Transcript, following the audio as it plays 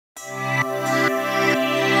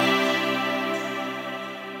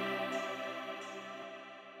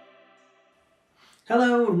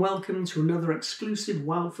Hello and welcome to another exclusive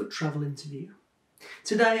Wildfoot travel interview.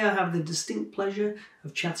 Today I have the distinct pleasure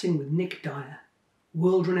of chatting with Nick Dyer,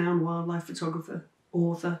 world-renowned wildlife photographer,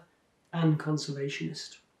 author and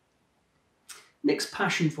conservationist. Nick's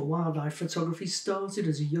passion for wildlife photography started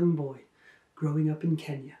as a young boy growing up in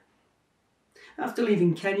Kenya. After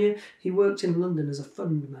leaving Kenya, he worked in London as a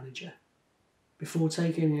fund manager before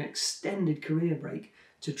taking an extended career break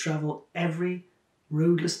to travel every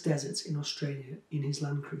roadless deserts in Australia in his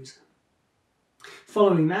Land Cruiser.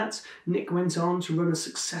 Following that, Nick went on to run a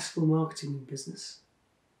successful marketing business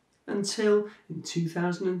until in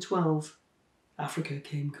 2012, Africa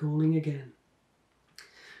came calling again.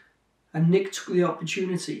 And Nick took the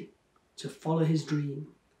opportunity to follow his dream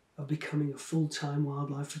of becoming a full-time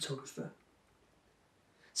wildlife photographer.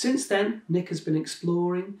 Since then, Nick has been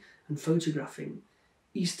exploring and photographing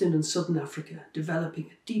Eastern and Southern Africa, developing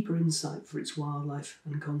a deeper insight for its wildlife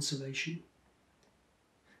and conservation.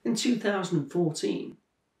 In 2014,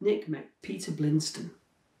 Nick met Peter Blinston,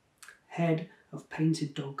 head of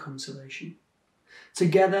Painted Dog Conservation.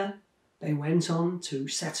 Together, they went on to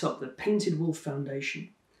set up the Painted Wolf Foundation,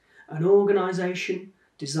 an organisation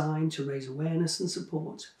designed to raise awareness and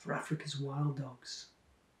support for Africa's wild dogs.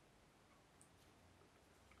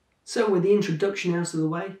 So with the introduction out of the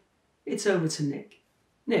way, it's over to Nick.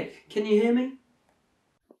 Nick, can you hear me?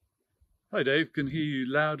 Hi Dave, can hear you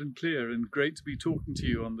loud and clear, and great to be talking to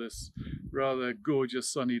you on this rather gorgeous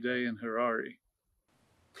sunny day in Harare.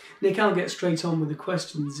 Nick, I'll get straight on with the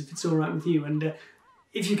questions if it's all right with you. And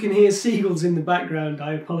if you can hear seagulls in the background,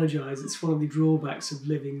 I apologise. It's one of the drawbacks of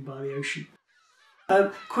living by the ocean.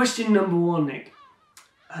 Question number one, Nick.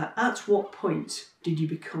 At what point did you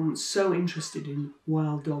become so interested in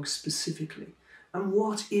wild dogs specifically? And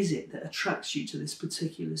what is it that attracts you to this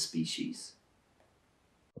particular species?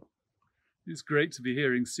 It's great to be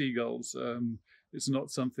hearing seagulls. It's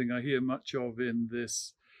not something I hear much of in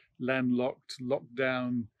this landlocked, locked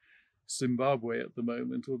down Zimbabwe at the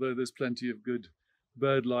moment, although there's plenty of good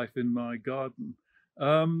bird life in my garden.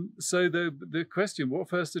 So the question, what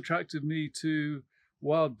first attracted me to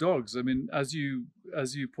wild dogs? I mean, as you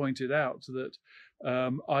pointed out, that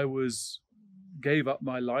I gave up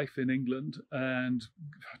my life in England and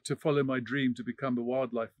to follow my dream to become a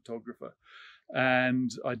wildlife photographer. And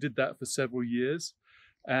I did that for several years.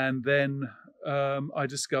 And then I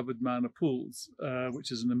discovered Mana Pools,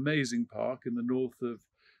 which is an amazing park in the north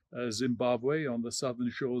of Zimbabwe on the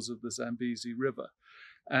southern shores of the Zambezi River.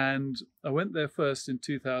 And I went there first in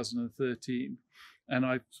 2013. And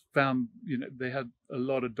I found, they had a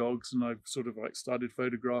lot of dogs, and I sort of started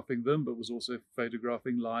photographing them, but was also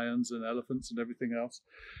photographing lions and elephants and everything else.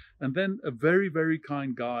 And then a very, very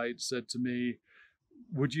kind guide said to me,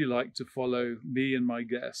 would you like to follow me and my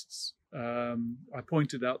guests? I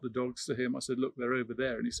pointed out the dogs to him. I said, look, they're over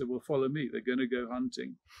there. And he said, well, follow me. They're going to go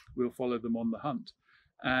hunting. We'll follow them on the hunt.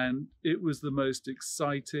 And it was the most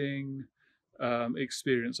exciting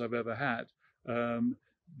experience I've ever had.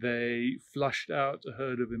 They flushed out a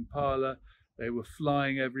herd of impala. They were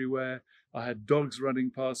flying everywhere. I had dogs running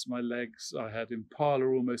past my legs. I had impala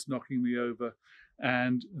almost knocking me over.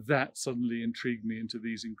 And that suddenly intrigued me into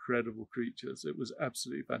these incredible creatures. It was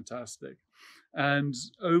absolutely fantastic. And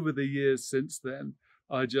over the years since then,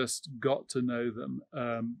 I just got to know them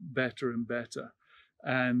better and better.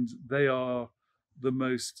 And they are the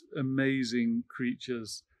most amazing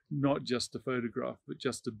creatures, not just to photograph, but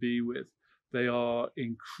just to be with. They are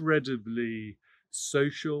incredibly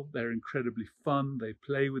social, they're incredibly fun, they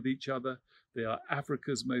play with each other. They are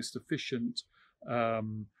Africa's most efficient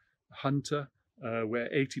hunter, where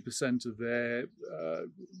 80% of their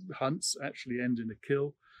hunts actually end in a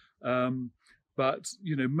kill. But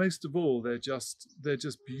most of all, they're just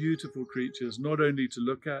beautiful creatures, not only to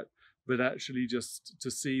look at, but actually just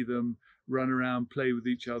to see them run around, play with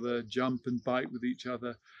each other, jump and bite with each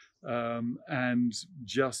other. And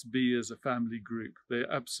just be as a family group.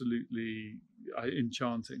 They're absolutely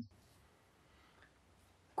enchanting.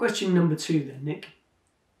 Question number two then, Nick.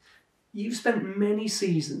 You've spent many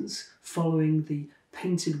seasons following the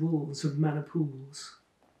painted wolves of Mana Pools.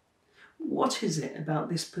 What is it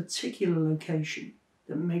about this particular location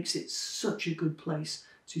that makes it such a good place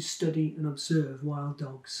to study and observe wild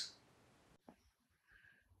dogs?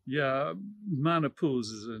 Yeah, Mana Pools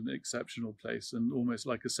is an exceptional place and almost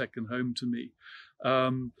like a second home to me.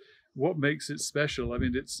 What makes it special? I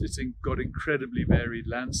mean, it's got incredibly varied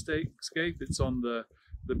landscape. It's on the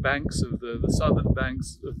the banks of the southern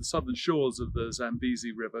banks of the southern shores of the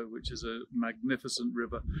Zambezi River, which is a magnificent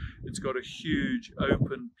river. It's got a huge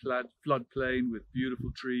open floodplain with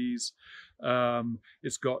beautiful trees.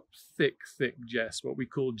 It's got thick gess, what we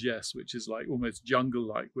call gess, which is like almost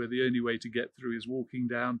jungle-like, where the only way to get through is walking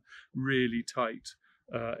down really tight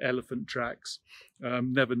elephant tracks,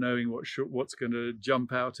 never knowing what's going to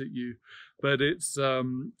jump out at you. But it's, I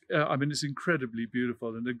mean, it's incredibly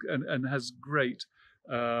beautiful and has great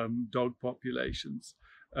dog populations.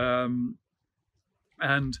 But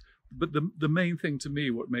the main thing to me,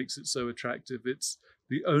 what makes it so attractive, it's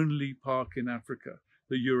the only park in Africa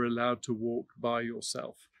that you're allowed to walk by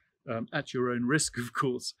yourself, at your own risk, of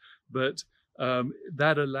course. But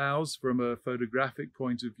that allows, from a photographic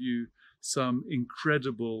point of view, some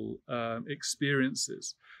incredible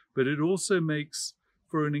experiences. But it also makes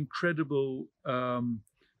for an incredible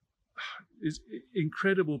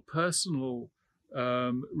personal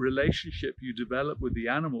relationship you develop with the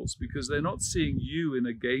animals, because they're not seeing you in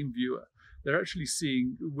a game viewer. They're actually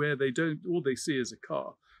seeing where they don't, all they see is a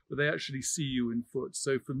car, but they actually see you in foot.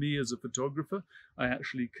 So for me as a photographer, I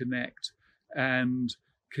actually connect with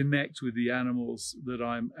the animals that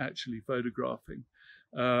I'm actually photographing.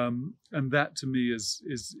 And that to me is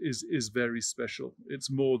very special. It's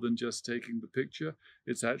more than just taking the picture,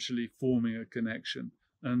 it's actually forming a connection.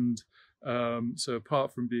 And so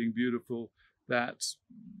apart from being beautiful, that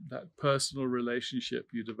personal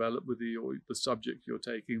relationship you develop with the subject you're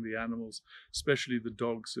taking, the animals, especially the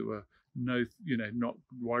dogs who are not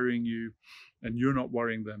worrying you and you're not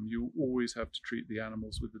worrying them. You always have to treat the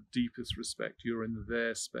animals with the deepest respect. You're in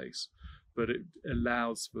their space, but it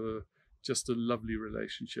allows for just a lovely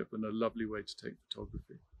relationship and a lovely way to take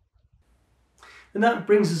photography. And that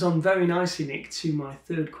brings us on very nicely, Nick, to my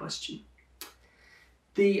third question.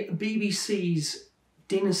 The BBC's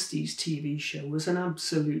Dynasties TV show was an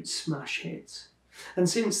absolute smash hit. And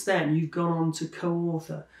since then, you've gone on to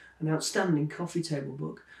co-author an outstanding coffee table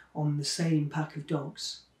book on the same pack of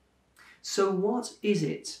dogs. So what is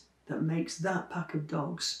it that makes that pack of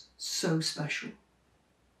dogs so special?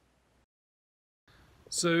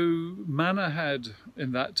 So Mana had,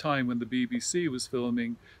 in that time when the BBC was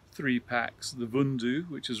filming, 3 packs: the Vundu,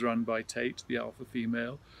 which was run by Tate, the alpha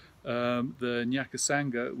female, the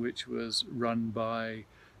Nyakasanga, which was run by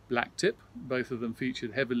Blacktip. Both of them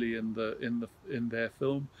featured heavily in their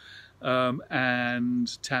film,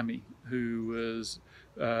 and Tammy, who was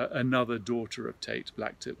another daughter of Tate.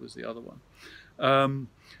 Blacktip was the other one.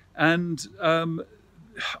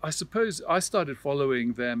 I suppose I started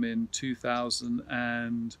following them in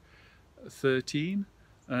 2013,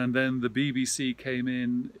 and then the BBC came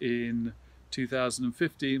in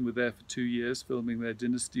 2015, were there for 2 years filming their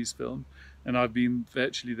Dynasties film, and I've been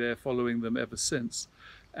virtually there following them ever since.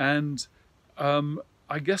 And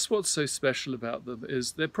I guess what's so special about them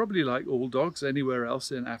is they're probably like all dogs anywhere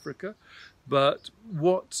else in Africa, but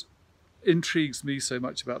what intrigues me so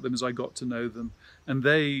much about them is I got to know them, and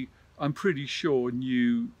they, I'm pretty sure,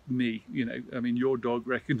 knew me. I mean, your dog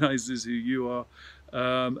recognizes who you are,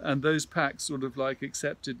 and those packs sort of like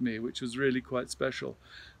accepted me, which was really quite special.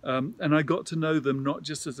 And I got to know them not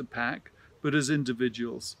just as a pack, but as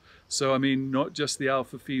individuals. So I mean, not just the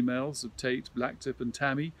alpha females of Tate, Blacktip and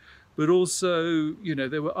Tammy, but also,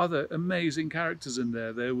 there were other amazing characters in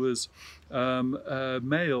there. There was a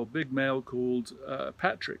big male called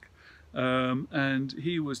Patrick, and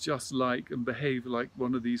he was just like, and behaved like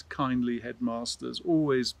one of these kindly headmasters,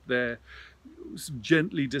 always there,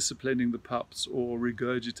 gently disciplining the pups or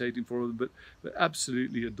regurgitating for them, but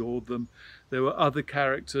absolutely adored them. There were other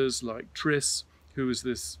characters like Triss, who was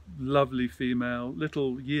this lovely female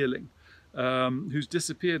little yearling, who's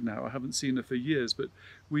disappeared now. I haven't seen her for years, but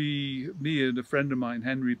me and a friend of mine,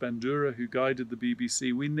 Henry Bandura, who guided the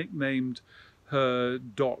BBC, we nicknamed her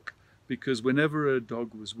Doc, because whenever a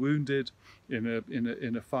dog was wounded in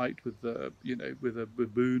a fight with with a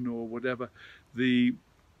baboon or whatever,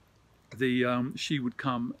 she would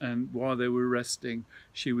come, and while they were resting,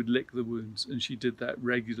 she would lick the wounds, and she did that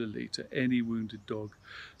regularly to any wounded dog.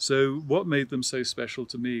 So what made them so special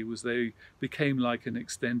to me was they became like an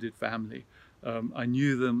extended family. I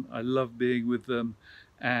knew them, I loved being with them,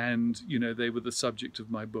 and they were the subject of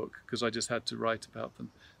my book because I just had to write about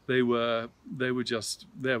them. They were just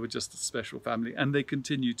a special family, and they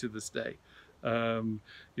continue to this day. I'm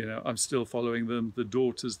still following them, the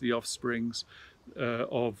daughters, the offsprings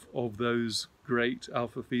of those great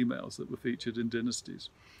alpha females that were featured in Dynasties.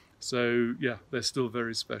 So yeah, they're still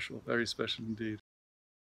very special indeed.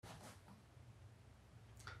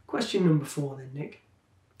 Question number 4 then, Nick.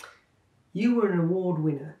 You were an award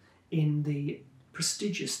winner in the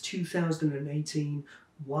prestigious 2018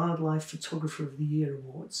 Wildlife Photographer of the Year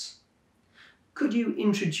Awards. Could you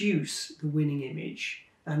introduce the winning image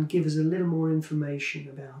and give us a little more information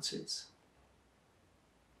about it?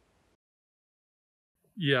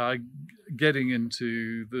 Yeah, getting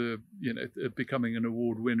into the, becoming an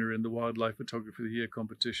award winner in the Wildlife Photography of the Year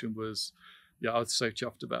competition was, I was so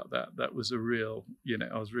chuffed about that. That was a real,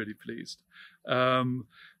 I was really pleased. That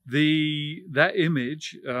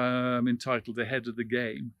image entitled "Ahead of the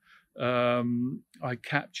Game," I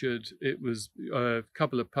captured. It was a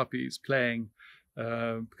couple of puppies playing,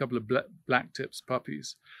 a couple of black tips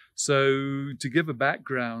puppies. So to give a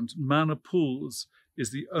background, Mana Pools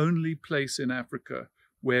is the only place in Africa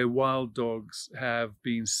where wild dogs have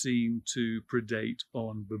been seen to predate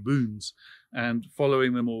on baboons. And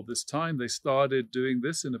following them all this time, they started doing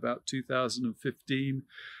this in about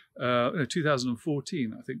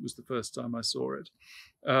 2014, I think was the first time I saw it.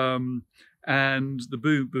 And the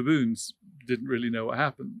baboons didn't really know what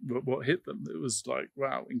happened, what hit them. It was like,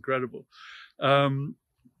 wow, incredible. And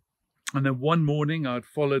then one morning I'd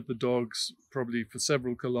followed the dogs probably for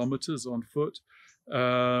several kilometers on foot,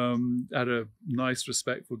 at a nice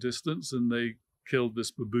respectful distance, and they killed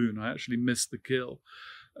this baboon. I actually missed the kill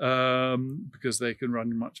because they can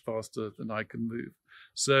run much faster than I can move.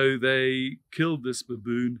 So they killed this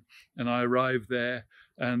baboon, and I arrived there,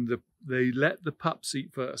 and they let the pups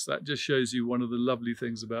eat first. That just shows you one of the lovely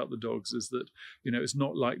things about the dogs is that, it's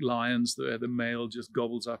not like lions where the male just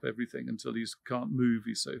gobbles up everything until he can't move,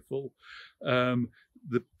 he's so full. The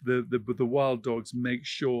wild dogs make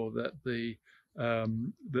sure that the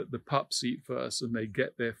pups eat first, and they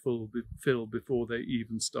get their full fill before they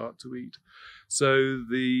even start to eat. So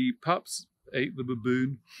the pups ate the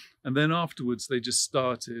baboon, and then afterwards they just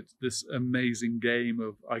started this amazing game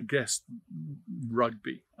of, I guess,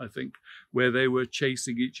 rugby, I think, where they were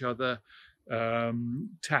chasing each other,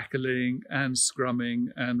 tackling and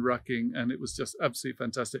scrumming and rucking, and it was just absolutely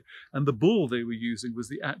fantastic. And the ball they were using was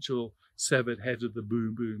the actual severed head of the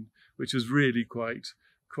baboon, which was really quite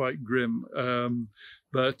grim,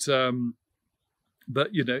 but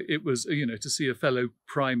it was, to see a fellow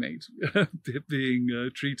primate being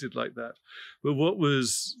treated like that. But what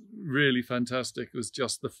was really fantastic was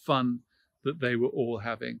just the fun that they were all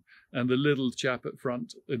having. And the little chap at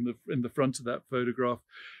front, in the front of that photograph,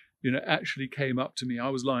 actually came up to me. I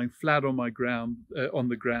was lying flat on the ground.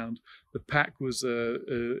 The pack was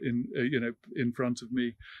in front of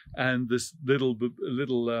me, and this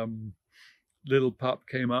little pup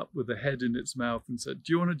came up with a head in its mouth and said,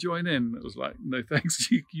 "Do you want to join in?" It was like, "No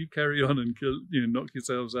thanks, you carry on and knock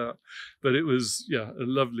yourselves out." But it was, a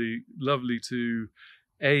lovely to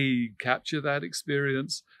A, capture that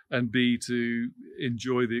experience, and B, to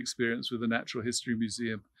enjoy the experience with the Natural History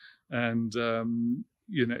Museum. And it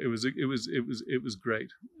was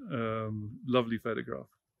great. Lovely photograph.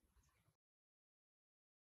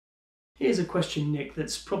 Here's a question, Nick,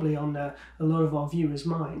 that's probably on a lot of our viewers'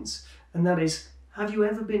 minds, and that is, have you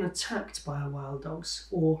ever been attacked by wild dogs,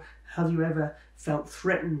 or have you ever felt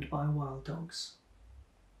threatened by wild dogs?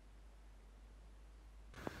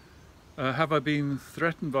 Have I been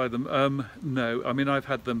threatened by them? No. I mean, I've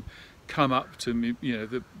had them come up to me,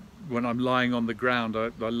 when I'm lying on the ground.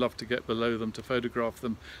 I love to get below them to photograph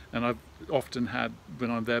them, and I've often had,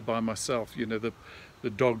 when I'm there by myself, the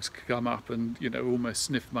dogs come up and almost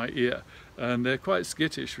sniff my ear, and they're quite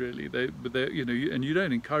skittish, really. But they're and you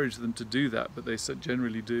don't encourage them to do that, but they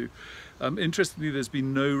generally do. Interestingly, there's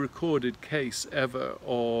been no recorded case ever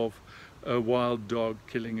of a wild dog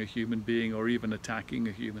killing a human being or even attacking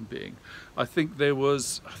a human being. I think it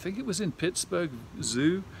was in Pittsburgh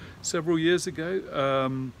Zoo several years ago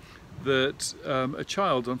that a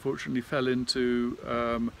child unfortunately fell into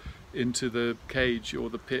the cage or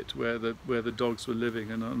the pit where the dogs were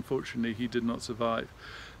living, and unfortunately he did not survive.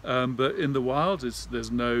 But in the wild,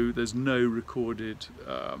 there's no recorded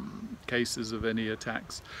cases of any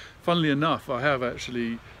attacks. Funnily enough, I have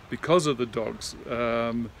actually, because of the dogs,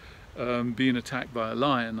 been attacked by a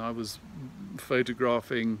lion. I was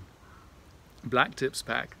photographing blacktips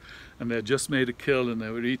pack, and they had just made a kill, and they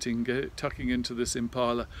were tucking into this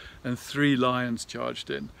impala, and 3 lions charged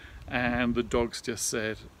in. And the dogs just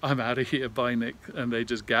said, "I'm out of here, bye Nick," and they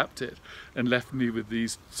just gapped it and left me with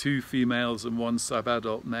these 2 females and 1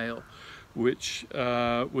 sub-adult male, which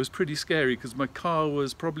was pretty scary because my car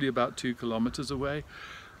was probably about 2 kilometers away.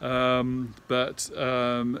 But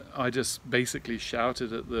I just basically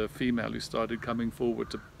shouted at the female who started coming forward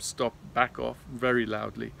to stop, back off, very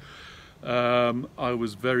loudly. I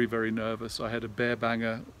was very, very nervous. I had a bear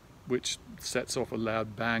banger which sets off a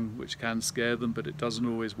loud bang, which can scare them, but it doesn't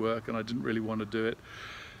always work, and I didn't really want to do it.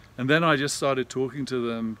 And then I just started talking to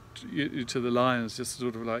them, to the lions, just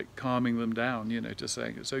sort of like calming them down, just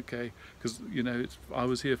saying it's okay, because, I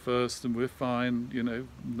was here first and we're fine,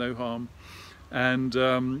 no harm.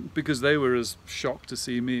 And because they were as shocked to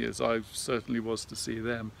see me as I certainly was to see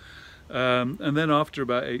them. And then after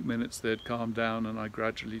about 8 minutes, they'd calmed down and I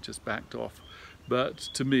gradually just backed off. But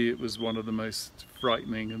to me, it was one of the most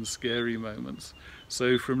frightening and scary moments.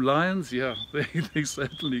 So from lions, yeah, they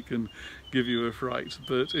certainly can give you a fright.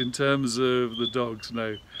 But in terms of the dogs,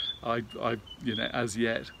 no, I as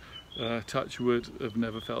yet, touch wood, have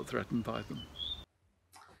never felt threatened by them.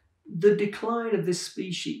 The decline of this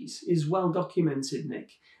species is well documented, Nick.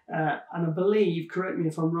 And I believe, correct me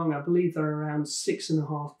if I'm wrong, I believe there are around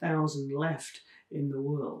 6,500 left in the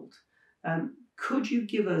world. Could you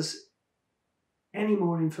give us any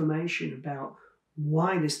more information about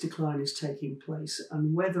why this decline is taking place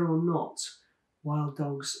and whether or not wild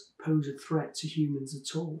dogs pose a threat to humans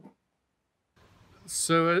at all?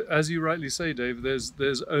 So, as you rightly say, Dave,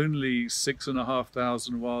 there's only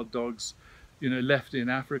 6,500 wild dogs, left in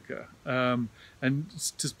Africa. And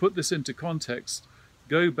to put this into context,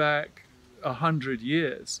 go back 100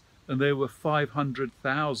 years, and there were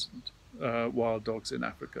 500,000 wild dogs in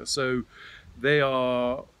Africa. So, they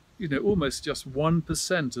are, almost just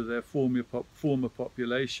 1% of their former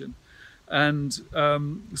population. And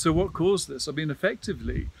so what caused this? I mean,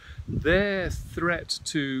 effectively, their threat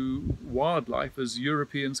to wildlife as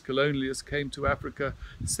Europeans, colonialists came to Africa,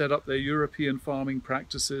 set up their European farming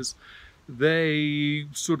practices, they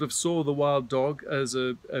sort of saw the wild dog as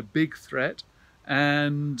a big threat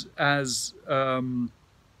and as and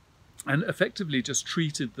effectively just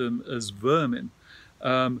treated them as vermin.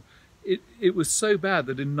 It was so bad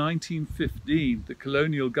that in 1915, the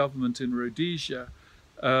colonial government in Rhodesia,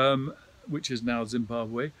 which is now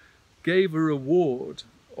Zimbabwe, gave a reward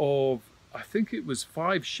of, I think it was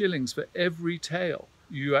 5 shillings for every tail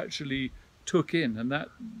you actually took in, and that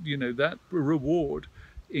reward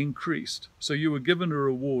increased. So you were given a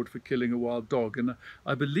reward for killing a wild dog, and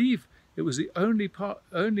I believe it was the only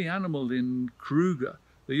animal in Kruger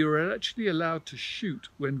that you were actually allowed to shoot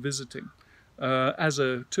when visiting. As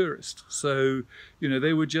a tourist. So,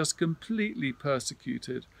 they were just completely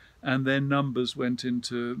persecuted and their numbers went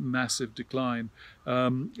into massive decline.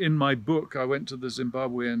 In my book, I went to the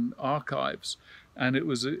Zimbabwean archives, and it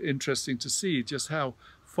was interesting to see just how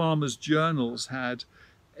farmers' journals had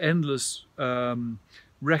endless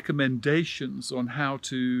recommendations on how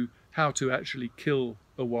to actually kill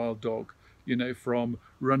a wild dog. From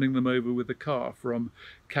running them over with a car, from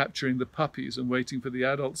capturing the puppies and waiting for the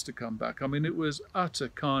adults to come back. I mean, it was utter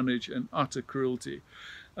carnage and utter cruelty.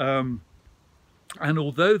 And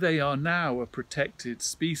although they are now a protected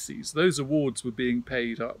species, those awards were being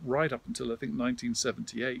paid up right up until, I think,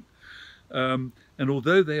 1978. And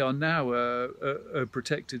although they are now a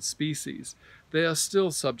protected species, they are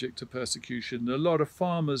still subject to persecution. A lot of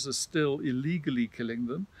farmers are still illegally killing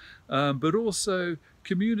them, but also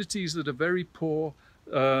communities that are very poor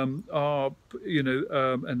and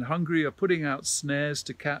hungry are putting out snares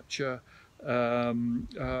to capture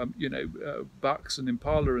bucks and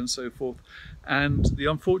impala and so forth. And the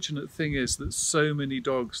unfortunate thing is that so many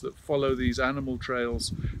dogs that follow these animal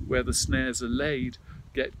trails where the snares are laid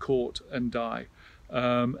get caught and die.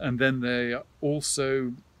 And then they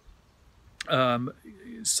also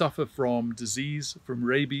suffer from disease, from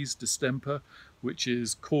rabies, distemper, which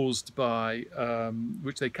is caused by,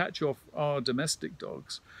 which they catch off our domestic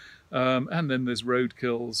dogs. And then there's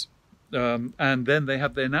roadkills. And then they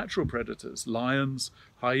have their natural predators, lions,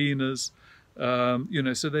 hyenas,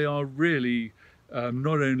 so they are really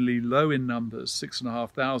not only low in numbers,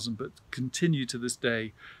 6,500, but continue to this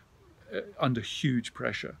day under huge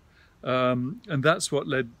pressure. And that's what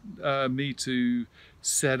led me to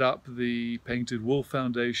set up the Painted Wolf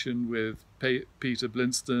Foundation with Peter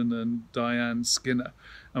Blinston and Diane Skinner.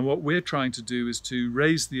 And what we're trying to do is to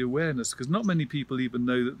raise the awareness, because not many people even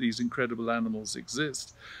know that these incredible animals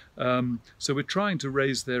exist. So we're trying to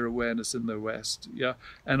raise their awareness in the West. Yeah,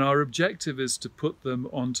 and our objective is to put them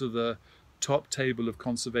onto the top table of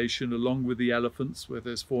conservation, along with the elephants, where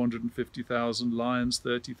there's 450,000, lions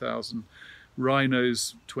 30,000,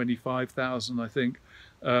 rhinos 25,000, I think,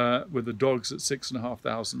 with the dogs at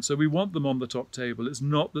 6,500. So we want them on the top table. It's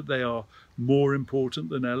not that they are more important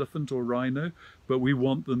than elephant or rhino, but we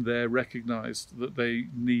want them there recognized that they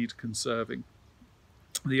need conserving.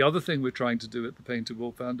 The other thing we're trying to do at the Painted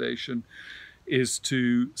Wolf Foundation is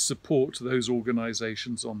to support those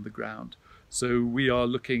organizations on the ground. So we are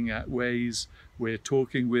looking at ways, we're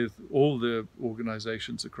talking with all the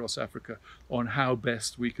organizations across Africa on how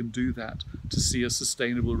best we can do that to see a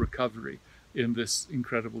sustainable recovery in this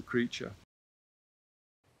incredible creature.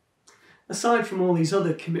 Aside from all these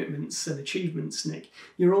other commitments and achievements, Nick,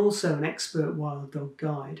 you're also an expert wild dog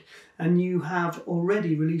guide, and you have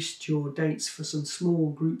already released your dates for some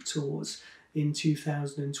small group tours in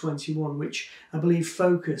 2021, which I believe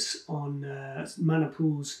focus on mana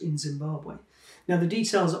pools in Zimbabwe. Now, the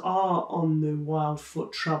details are on the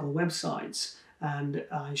Wildfoot travel websites, and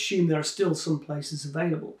I assume there are still some places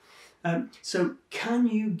available. So can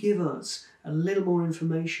you give us a little more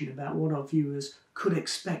information about what our viewers could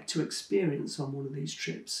expect to experience on one of these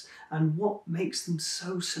trips and what makes them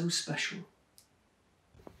so special?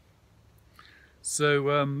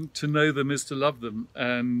 So to know them is to love them,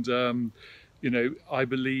 and you know, I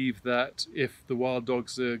believe that if the wild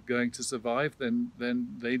dogs are going to survive, then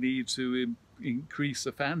they need to increase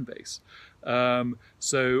a fan base.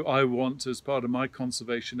 So I want, as part of my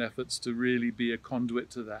conservation efforts, to really be a conduit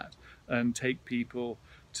to that and take people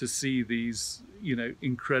to see these, you know,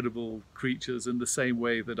 incredible creatures in the same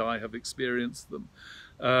way that I have experienced them.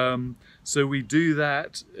 So we do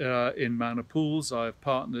that in mana pools. I've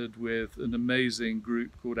partnered with an amazing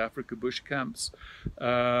group called Africa Bush Camps,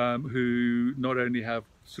 who not only have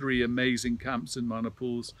 3 amazing camps in mana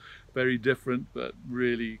pools, very different but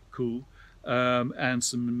really cool, and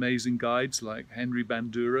some amazing guides like Henry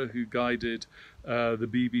Bandura, who guided the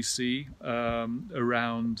BBC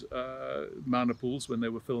around mana pools when they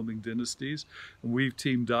were filming Dynasties. And we've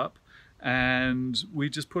teamed up and we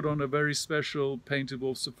just put on a very special painted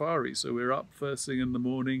wolf safari. So we're up first thing in the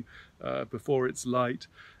morning before it's light,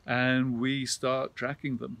 and we start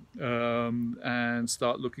tracking them and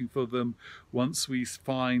start looking for them. Once we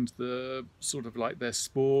find the sort of like their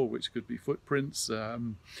spoor, which could be footprints,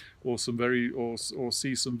 or some or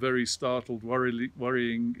see some very startled,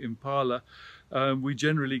 worrying impala, we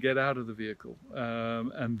generally get out of the vehicle,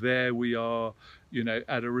 and there we are, you know,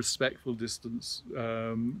 at a respectful distance.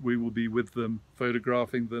 We will be with them,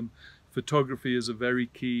 photographing them. Photography is a very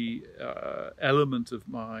key element of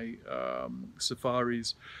my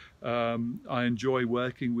safaris. I enjoy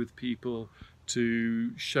working with people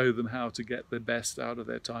to show them how to get the best out of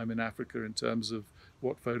their time in Africa in terms of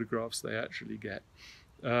what photographs they actually get.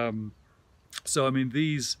 So I mean,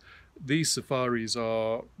 these safaris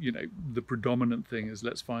are, you know, the predominant thing is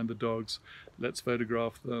let's find the dogs, let's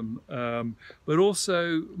photograph them. But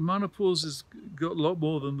also mana pools has got a lot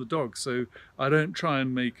more than the dogs. So I don't try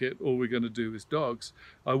and make it all we're going to do is dogs.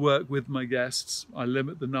 I work with my guests. I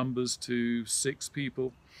limit the numbers to 6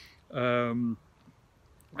 people. And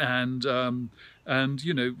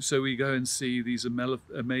you know, so we go and see these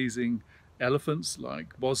amazing elephants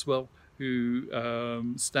like Boswell,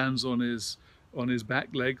 who stands on his back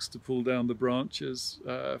legs to pull down the branches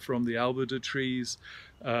from the alberda trees.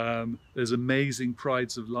 There's amazing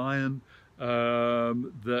prides of lion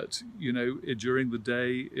that, you know, during the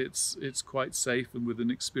day it's quite safe and with an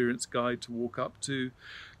experienced guide to walk up to,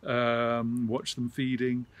 watch them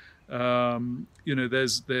feeding. You know,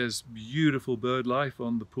 there's beautiful bird life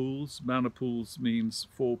on the pools. Mana pools means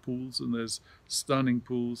 4 pools, and there's stunning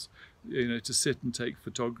pools, you know, to sit and take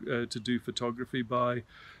to do photography by.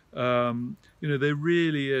 You know, there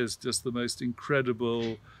really is just the most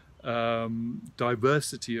incredible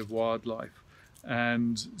diversity of wildlife,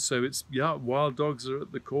 and so it's, yeah, wild dogs are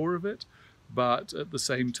at the core of it, but at the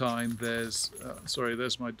same time there's sorry,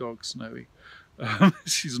 there's my dog Snowy.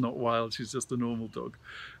 She's not wild, she's just a normal dog.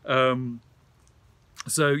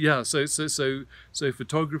 So yeah, so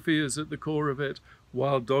photography is at the core of it.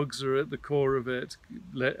 Wild dogs are at the core of it.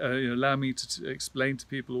 You know, allow me to explain to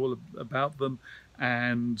people all about them,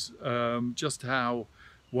 and just how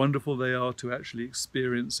wonderful they are to actually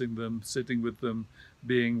experiencing them, sitting with them,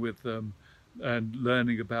 being with them, and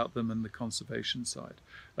learning about them, and the conservation side.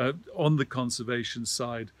 On the conservation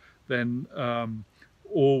side, then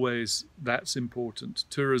always that's important.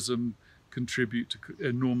 Tourism contribute to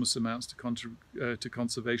enormous amounts to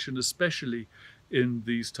conservation, especially in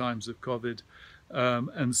these times of COVID.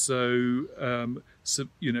 And so,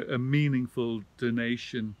 you know, a meaningful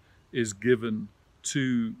donation is given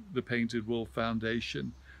to the Painted Wolf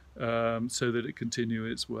Foundation so that it continue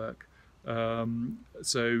its work.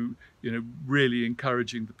 So, you know, really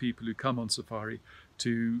encouraging the people who come on safari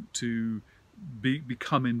to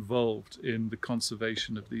become involved in the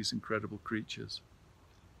conservation of these incredible creatures.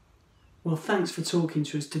 Well, thanks for talking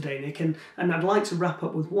to us today, Nick, and I'd like to wrap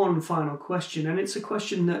up with one final question, and it's a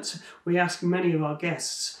question that we ask many of our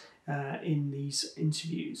guests in these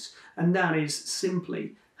interviews, and that is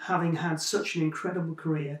simply, having had such an incredible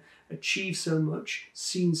career, achieved so much,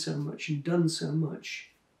 seen so much, and done so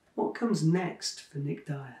much, what comes next for Nick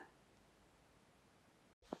Dyer?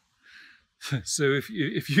 So if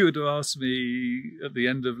you were to ask me at the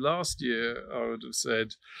end of last year, I would have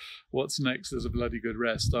said, what's next is a bloody good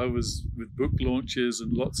rest. I was with book launches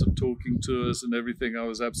and lots of talking tours and everything. I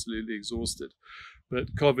was absolutely exhausted.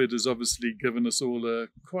 But COVID has obviously given us all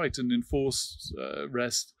quite an enforced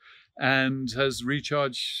rest and has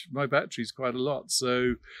recharged my batteries quite a lot.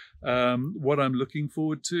 So what I'm looking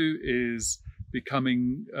forward to is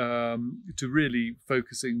becoming to really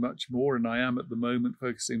focusing much more, and I am at the moment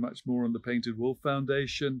focusing much more on the Painted Wolf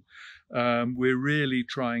Foundation. We're really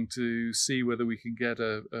trying to see whether we can get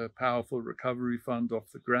a powerful recovery fund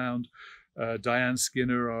off the ground. Diane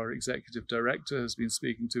Skinner, our executive director, has been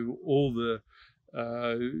speaking to all the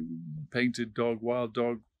painted dog, wild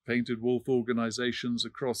dog, painted wolf organizations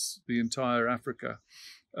across the entire Africa.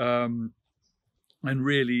 And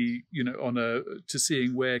really, you know, to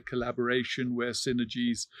seeing where collaboration, where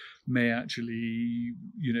synergies may actually,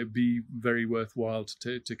 you know, be very worthwhile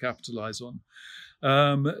to capitalize on.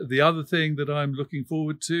 The other thing that I'm looking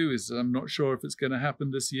forward to is, I'm not sure if it's going to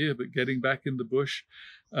happen this year, but getting back in the bush.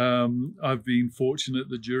 I've been fortunate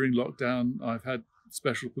that during lockdown, I've had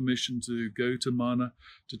special permission to go to Mana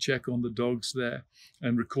to check on the dogs there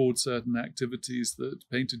and record certain activities that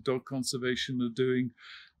Painted Dog Conservation are doing.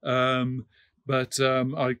 But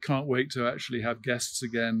I can't wait to actually have guests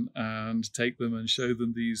again and take them and show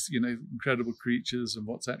them these, you know, incredible creatures and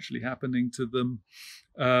what's actually happening to them.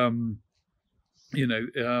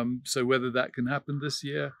 So whether that can happen this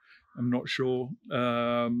year, I'm not sure.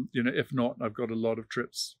 If not, I've got a lot of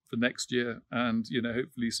trips for next year, and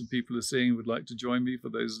hopefully some people are seeing would like to join me for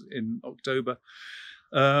those in October.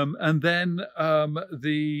 And then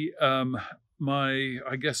my,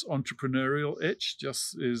 I guess, entrepreneurial itch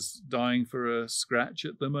just is dying for a scratch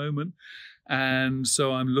at the moment. And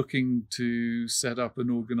so I'm looking to set up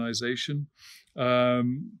an organization.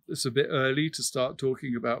 It's a bit early to start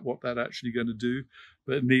talking about what that's actually going to do,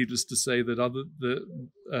 but needless to say that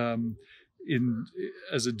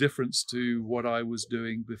as a difference to what I was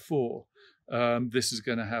doing before, this is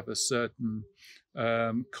going to have a certain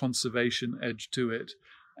conservation edge to it.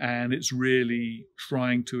 And it's really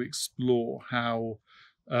trying to explore how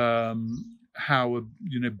a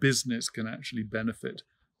business can actually benefit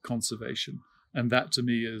conservation, and that to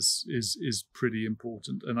me is pretty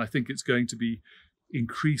important. And I think it's going to be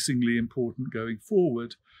increasingly important going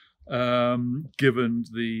forward, given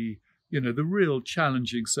the real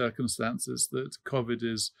challenging circumstances that COVID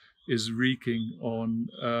is wreaking on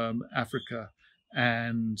Africa,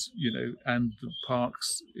 and and the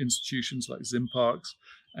parks institutions like Zim Parks,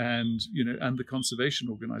 and the conservation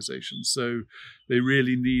organizations. So they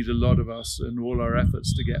really need a lot of us and all our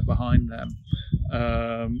efforts to get behind them,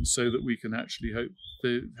 so that we can actually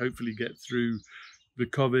hopefully get through the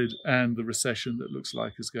COVID and the recession that looks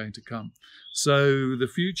like is going to come. So the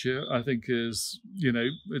future, I think, is,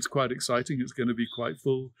 it's quite exciting. It's going to be quite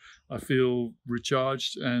full. I feel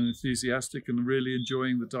recharged and enthusiastic and really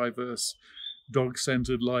enjoying the diverse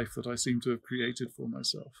dog-centered life that I seem to have created for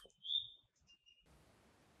myself.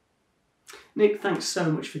 Nick, thanks so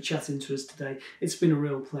much for chatting to us today. It's been a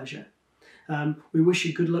real pleasure. We wish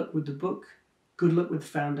you good luck with the book, good luck with the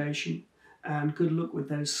foundation, and good luck with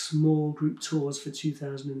those small group tours for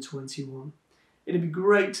 2021. It'd be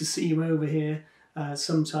great to see you over here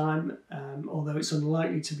sometime, although it's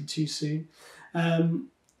unlikely to be too soon.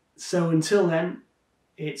 So until then,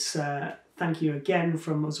 it's thank you again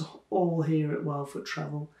from us all here at Wildfoot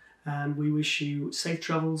Travel, and we wish you safe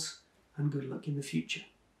travels and good luck in the future.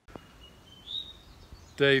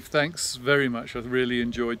 Dave, thanks very much. I've really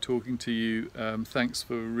enjoyed talking to you. Thanks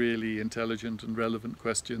for really intelligent and relevant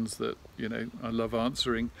questions that I love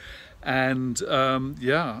answering. And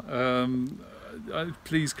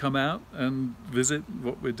please come out and visit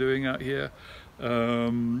what we're doing out here.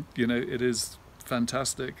 It is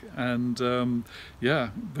fantastic, and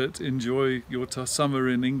but enjoy your summer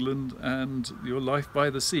in England and your life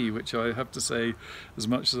by the sea, which I have to say, as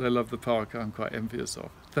much as I love the park, I'm quite envious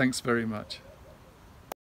of. Thanks very much.